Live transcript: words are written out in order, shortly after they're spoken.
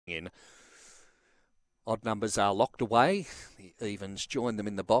in. Odd numbers are locked away. The evens join them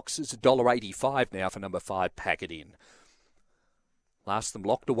in the boxes. $1.85 now for number 5, Pack It In. Last them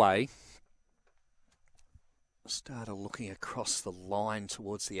locked away. Started looking across the line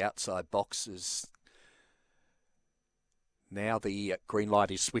towards the outside boxes. Now the green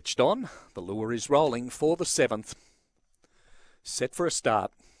light is switched on. The lure is rolling for the 7th. Set for a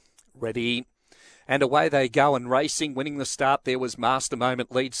start. Ready. And away they go and racing. Winning the start there was Master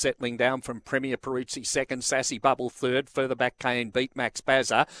Moment. Lead settling down from Premier Peruzzi second. Sassy Bubble third. Further back came Beat Max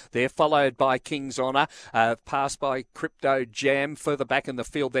Bazza. They're followed by King's Honour. Passed by Crypto Jam. Further back in the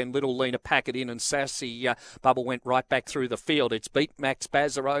field then Little Lena Pack It In, and Sassy Bubble went right back through the field. It's Beat Max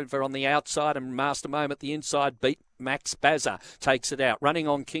Bazza over on the outside and Master Moment the inside. Beat Max Bazza takes it out. Running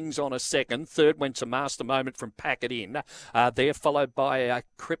on King's Honour second. Third went to Master Moment from Pack It In. They're followed by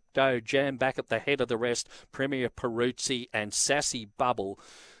Crypto Jam back at the head of the rest. Premier Peruzzi and Sassy Bubble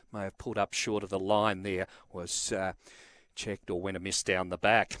may have pulled up short of the line there. Was checked or went amiss down the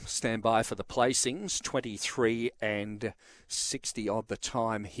back. Stand by for the placings. 23 and 60 odd the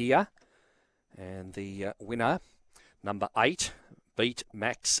time here. And the winner, number 8, Beat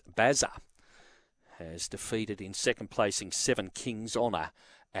Max Bazza, has defeated in second placing 7 King's Honour,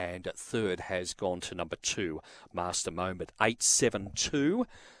 and third has gone to number 2 Master Moment. 872,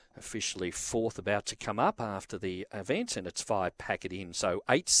 officially fourth about to come up after the event, and it's 5 Pack It In. So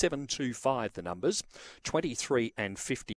 8725 the numbers, 23 and 50.